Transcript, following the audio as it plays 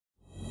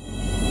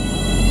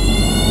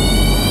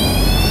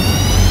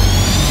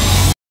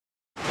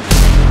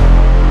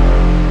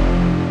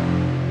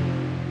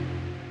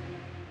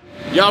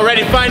Y'all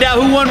ready to find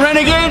out who won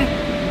Renegade?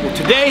 Well,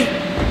 today,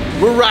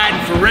 we're riding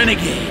for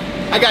Renegade.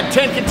 I got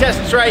 10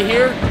 contestants right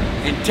here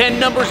and 10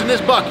 numbers in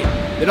this bucket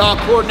that all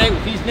coordinate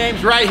with these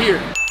names right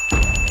here.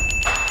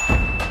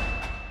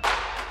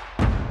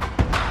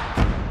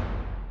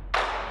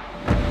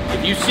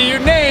 If you see your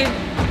name,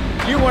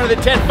 you're one of the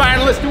 10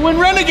 finalists to win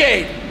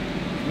Renegade.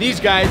 And these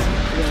guys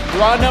are gonna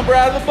draw a number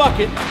out of the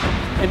bucket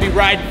and be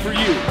riding for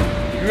you.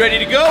 You ready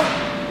to go?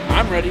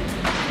 I'm ready.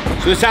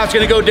 So this is how it's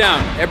gonna go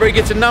down. Everybody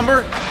gets a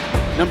number.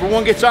 Number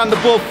one gets on the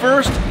bull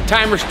first.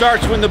 Timer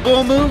starts when the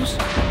bull moves.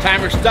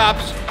 Timer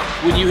stops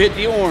when you hit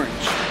the orange,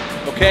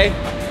 okay?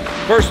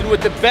 Person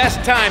with the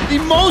best time, the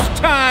most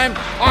time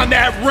on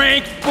that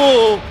ranked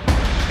bull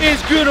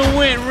is gonna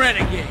win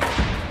Renegade.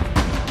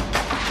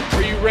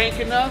 Are you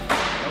rank enough?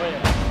 Oh yeah.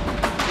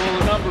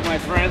 Pull a number, my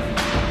friend.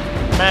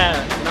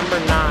 Matt, number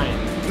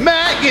 9.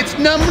 Matt gets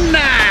number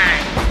 9.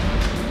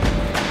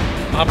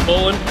 I'm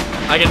pulling.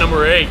 I get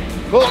number 8.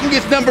 Colton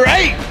gets number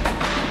 8.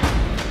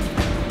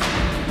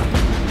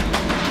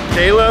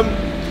 Caleb,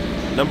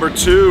 number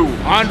 2.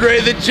 Andre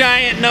the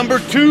Giant, number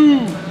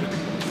 2.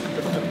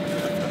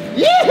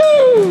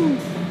 Yee-hoo!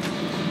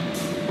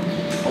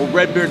 Old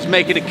Redbeard's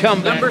making a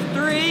comeback. Number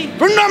 3.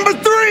 For number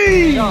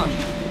 3! Oh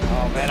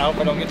man, I hope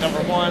I don't get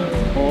number 1.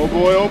 Oh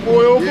boy, oh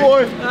boy, oh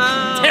boy.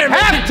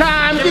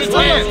 Halftime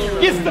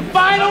Gets the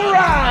final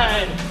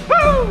ride.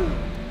 Woo!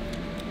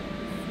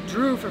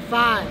 Drew for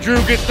 5.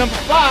 Drew gets number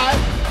 5.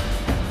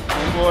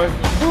 Oh boy.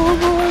 Oh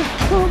boy,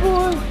 oh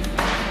boy.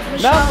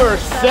 Number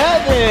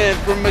 7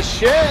 from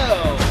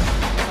Michelle.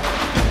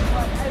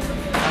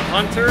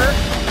 Hunter,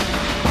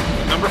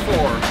 number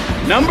 4.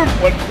 Number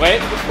what? Wait.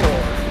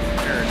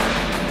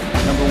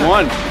 Number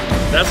 1.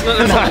 That's not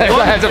number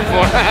 1. That's a 4.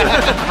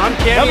 I'm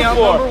Kenny, I'm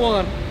Number 4. number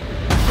 1.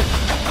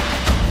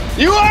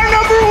 You are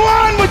number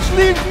 1, which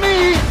leaves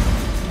me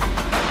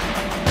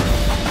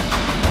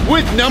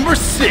with number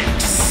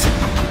 6.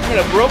 I'm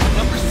gonna broke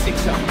number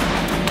 6 up.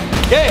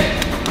 Okay,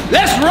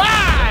 let's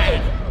ride!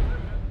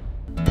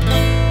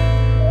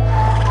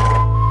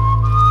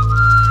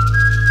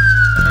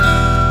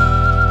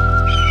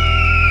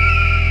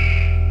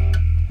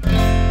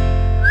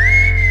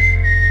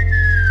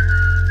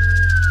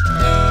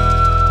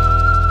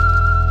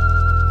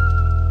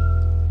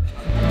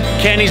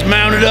 Kenny's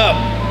mounted up.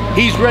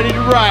 He's ready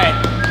to ride.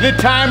 The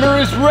timer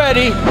is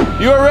ready.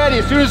 You're ready.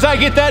 As soon as I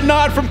get that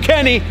nod from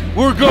Kenny,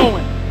 we're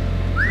going.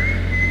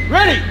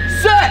 Ready,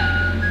 set,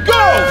 go!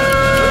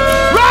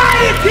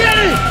 Ride it,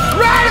 Kenny!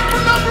 Ride it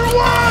for number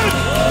 1!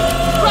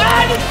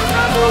 Ride it for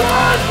number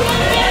 1!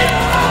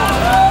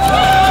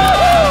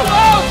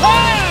 All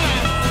time!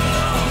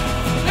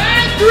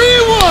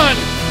 9-3-1!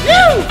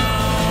 Woo!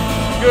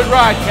 Good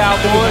ride,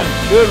 cowboy.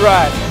 Good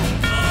ride.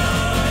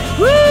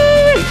 Woo!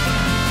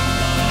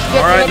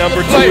 All right,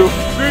 number 2.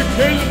 Big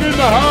Caleb in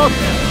the house.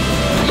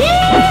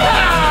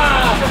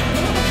 Yeah!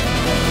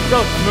 So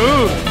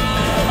smooth.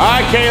 All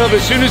right, Caleb, as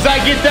soon as I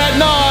get that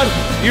nod,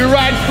 you're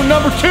riding for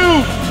number 2.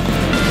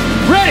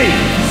 Ready,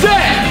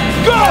 set,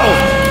 go!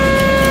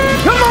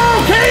 Come on,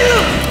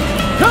 Caleb!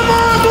 Come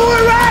on,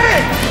 boy, ride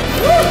it!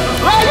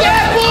 Ride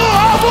that bull,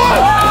 oh boy!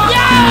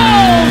 Yo!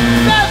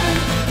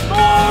 7,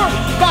 4,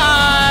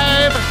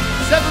 5.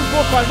 7,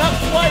 4, 5. Not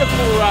quite a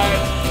full ride.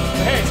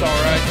 But hey, it's all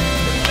right.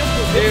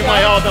 Give me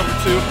my all, number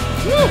 2.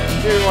 Woo!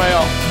 Give me my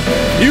all.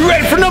 You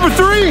ready for number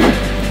 3?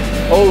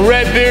 Oh,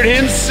 Redbeard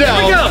himself.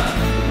 Here we go.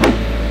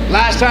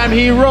 Last time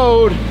he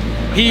rode,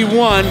 he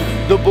won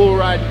the bull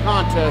ride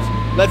contest.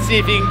 Let's see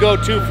if he can go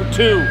 2 for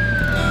 2.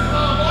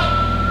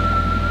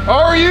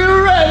 Are you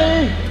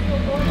ready?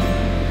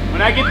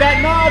 When I get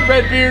that nod,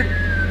 Redbeard.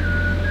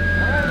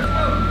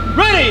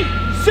 Ready,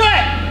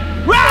 set,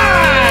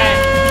 ride!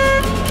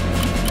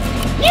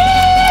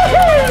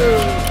 Yee-hoo!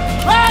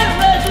 Ride,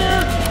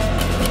 Redbeard!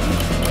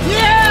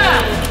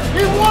 Yeah!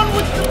 He won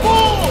with the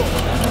bull!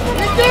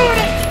 He's doing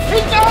it!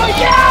 He's going,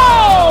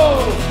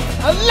 yo!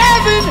 11-7!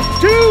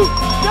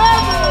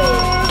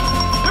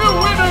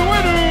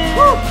 Winner!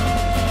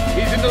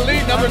 He's in the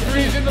lead, number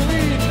 3's in the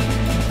lead.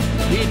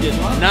 He did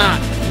not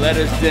let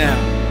us down.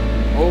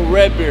 Old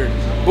Redbeard,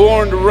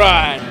 born to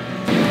ride.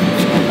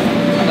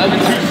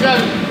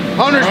 11-2-7.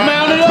 Hunter's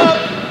mounted up.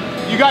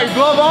 You got your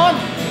glove on?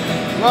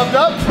 Gloved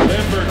up?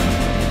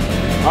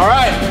 All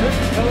right.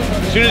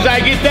 As soon as I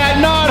get that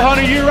nod,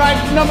 Hunter, you're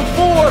riding for number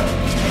 4.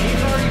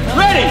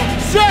 Ready,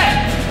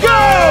 set, go!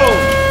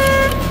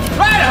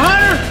 Ride it,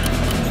 Hunter!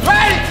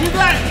 Ride it! You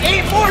got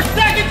 8 more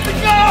seconds to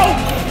go!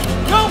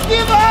 Don't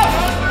give up!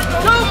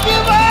 Don't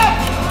give up!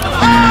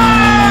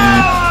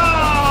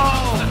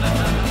 Oh!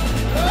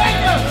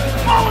 Jacob,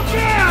 slow it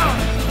down!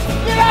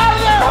 Get out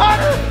of there,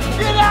 Hunter!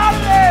 Get out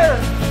of there!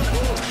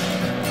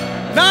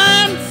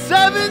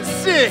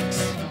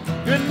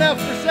 9-7-6. Good enough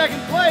for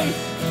second place.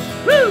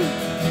 Woo!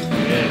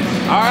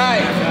 All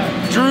right,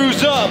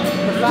 Drew's up,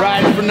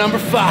 riding for number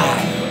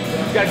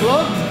 5. You got a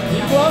glove?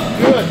 You glove?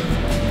 Good.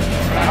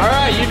 All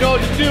right, you know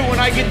what to do. When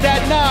I get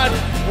that nod,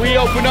 we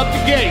open up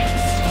the gates.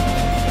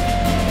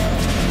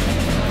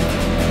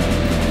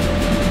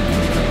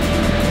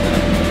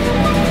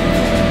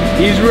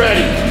 He's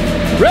ready.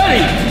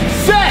 Ready,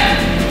 set,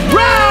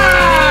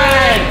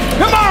 ride!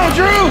 Come on,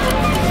 Drew!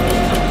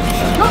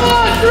 Come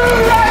on, Drew,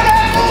 ride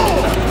that bull!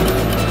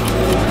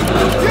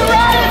 You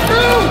ride it,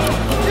 Drew!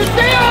 You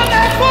stay on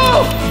that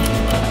bull!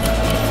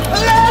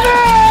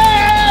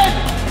 11!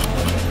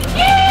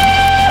 Yeah!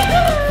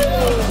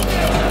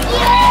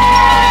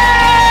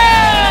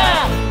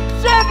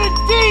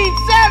 17!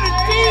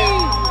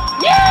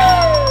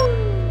 Yeah!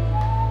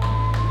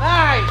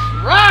 Nice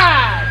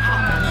ride!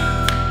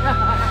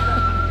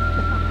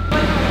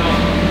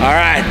 All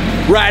right,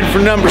 riding for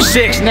number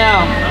 6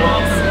 now.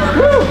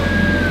 Woo!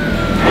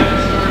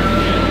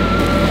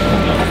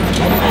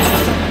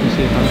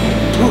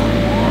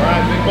 All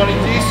right, big buddy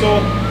Diesel.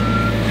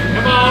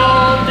 Come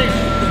on,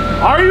 Diesel.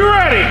 Are you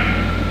ready?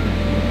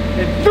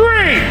 In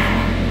 3,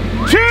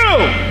 2,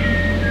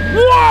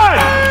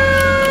 1!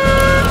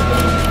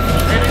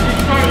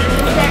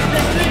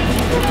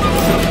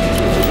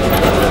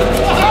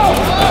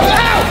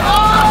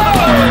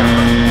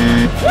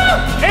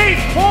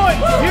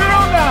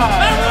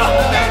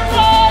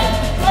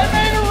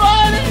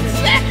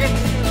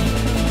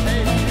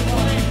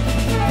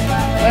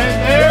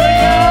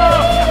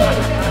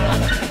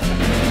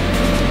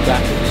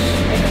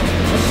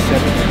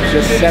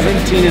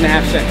 17 and a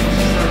half seconds.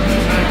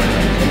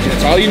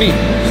 That's all you need,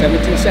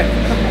 17 seconds.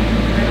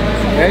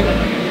 Okay?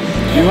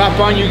 You hop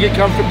on, you get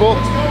comfortable.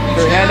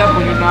 Put your hand up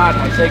when you're not.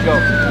 I say go.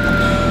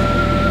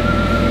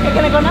 Hey,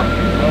 can I go now?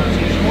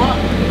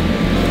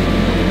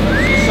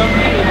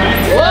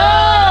 Whoa!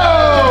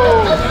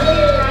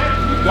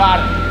 You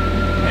got it.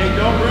 Hey,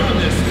 don't ruin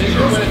this. This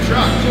is win a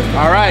truck.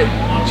 All right,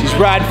 she's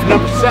riding for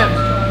number 7.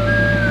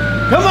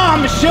 Come on,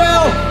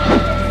 Michelle.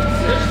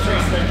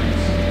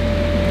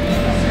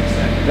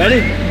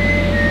 Ready?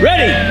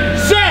 Ready,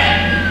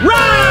 set,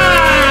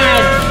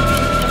 ride!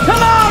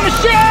 Come on,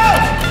 Michelle!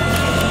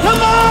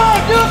 Come on,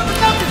 do it for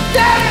number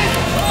 7!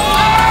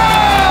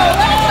 Oh,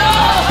 let's go!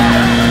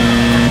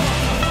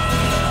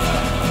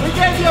 We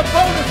gave you a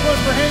bonus one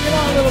for hanging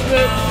on a little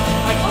bit.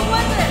 What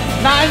was it?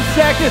 9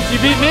 seconds, you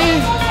beat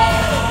me?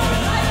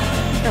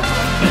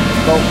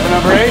 Colt for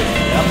number 8?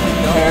 Yep.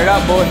 Tear it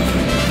up, boy.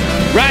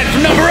 Ride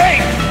for number 8,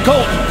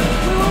 Colt.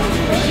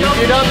 You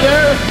get up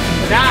there,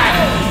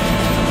 9.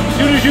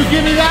 As soon as you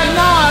give me that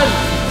nod,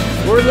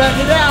 we're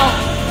letting it out.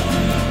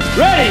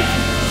 Ready,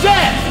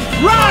 set,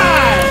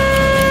 ride!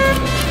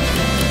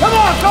 Come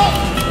on, Colt!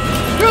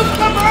 Group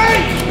number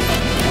 8!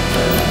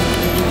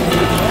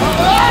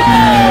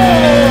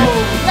 Oh!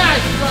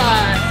 Nice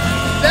ride!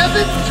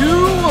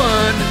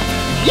 7-2-1.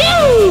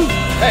 You!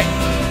 Hey.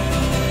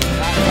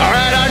 All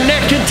right, our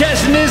next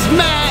contestant is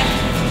Matt.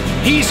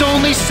 He's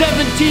only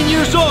 17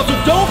 years old, so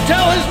don't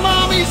tell his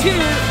mom he's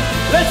here.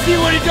 Let's see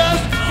what he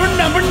does for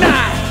number 9.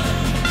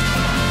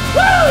 Woo!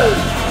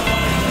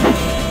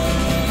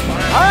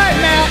 All right,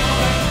 Matt.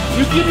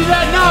 You give me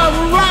that nod,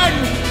 we're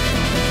riding.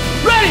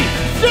 Ready,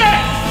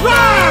 set,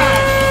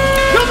 ride!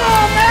 Come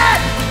on, Matt!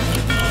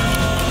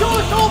 Show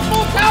us old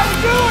folks how to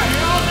do it!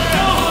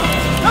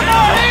 Come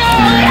on, hang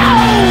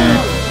on!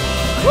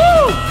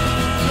 Woo!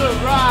 Good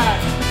ride.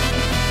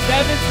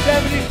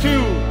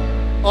 772.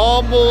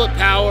 All mullet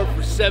power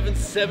for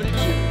 772.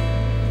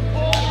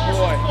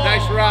 Boy,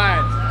 nice ride.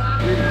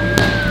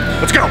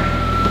 Let's go.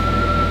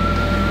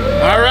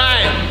 All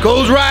right,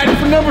 Cole's riding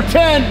for number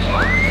 10.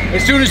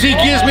 As soon as he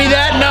gives me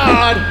that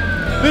nod,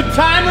 the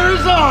timer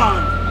is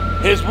on.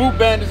 His whoop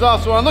band is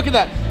also on. Look at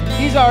that.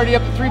 He's already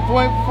up to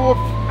 3.4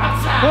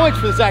 points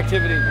for this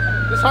activity.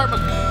 This heart's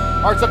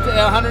up to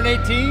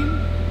 118.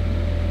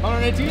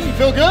 118, you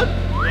feel good?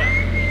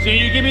 Yeah. So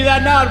you give me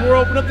that nod, we'll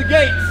open up the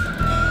gates.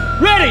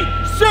 Ready,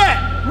 set,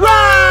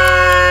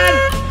 ride!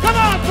 Come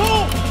on,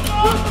 Cole!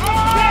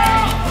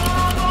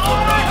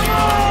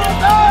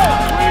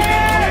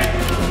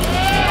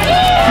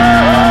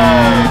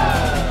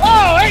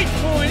 Oh,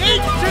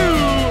 8.82!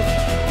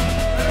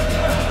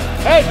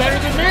 Hey, better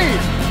than me.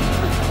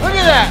 Look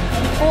at that.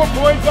 4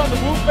 points on the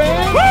whoop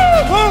band. Woo!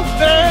 Whoop,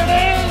 there it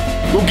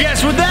is. Well,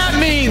 guess what that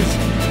means?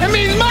 That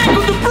means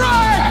Michael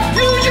DeBride,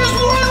 you just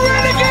won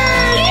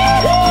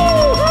Renegade!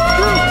 Woo!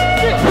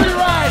 Victory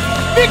ride!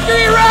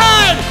 Victory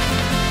ride!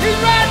 He's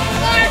riding for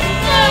Michael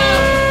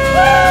now!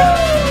 Woo!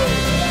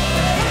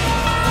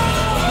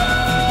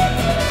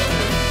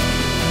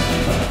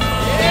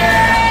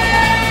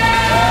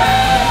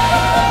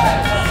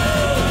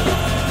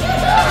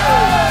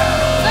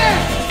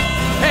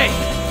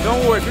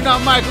 Don't worry, if you're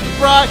not Michael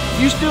DeBride,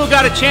 you still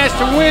got a chance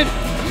to win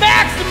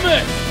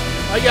MAXIMUS!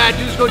 All you gotta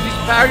do is go to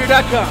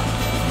dieselpowergear.com.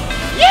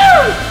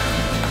 You!